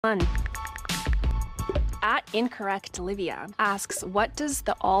Fun. At Incorrect Olivia asks, what does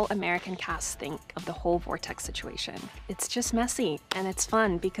the all-American cast think of the whole Vortex situation? It's just messy and it's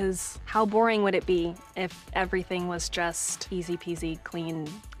fun because how boring would it be if everything was just easy peasy, clean?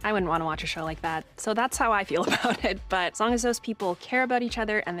 I wouldn't want to watch a show like that. So that's how I feel about it. But as long as those people care about each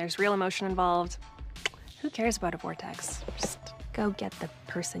other and there's real emotion involved, who cares about a Vortex? Just go get the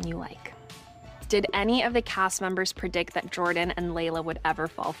person you like. Did any of the cast members predict that Jordan and Layla would ever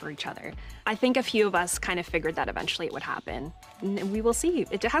fall for each other? I think a few of us kind of figured that eventually it would happen. We will see.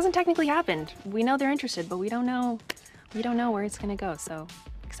 It hasn't technically happened. We know they're interested, but we don't know where it's gonna go, so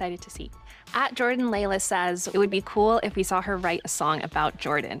excited to see. At Jordan Layla says, it would be cool if we saw her write a song about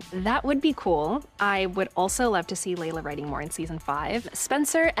Jordan. That would be cool. I would also love to see Layla writing more in season 5.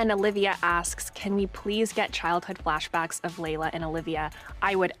 Spencer and Olivia asks, can we please get childhood flashbacks of Layla and Olivia?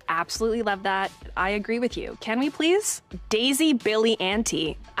 I would absolutely love that. I agree with you. Can we please? Daisy Billy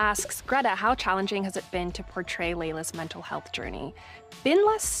Auntie asks, Greta, how challenging has it been to portray Layla's mental health journey? Been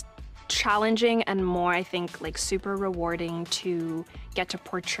less challenging and more, I think, like super rewarding to get to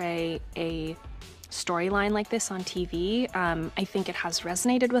portray a storyline like this on TV. I think it has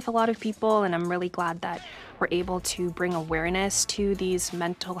resonated with a lot of people, and I'm really glad that we're able to bring awareness to these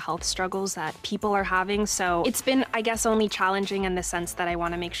mental health struggles that people are having. So it's been, I guess, only challenging in the sense that I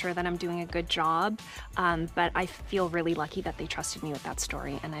want to make sure that I'm doing a good job, but I feel really lucky that they trusted me with that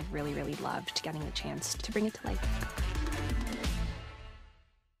story, and I've really, really loved getting the chance to bring it to life.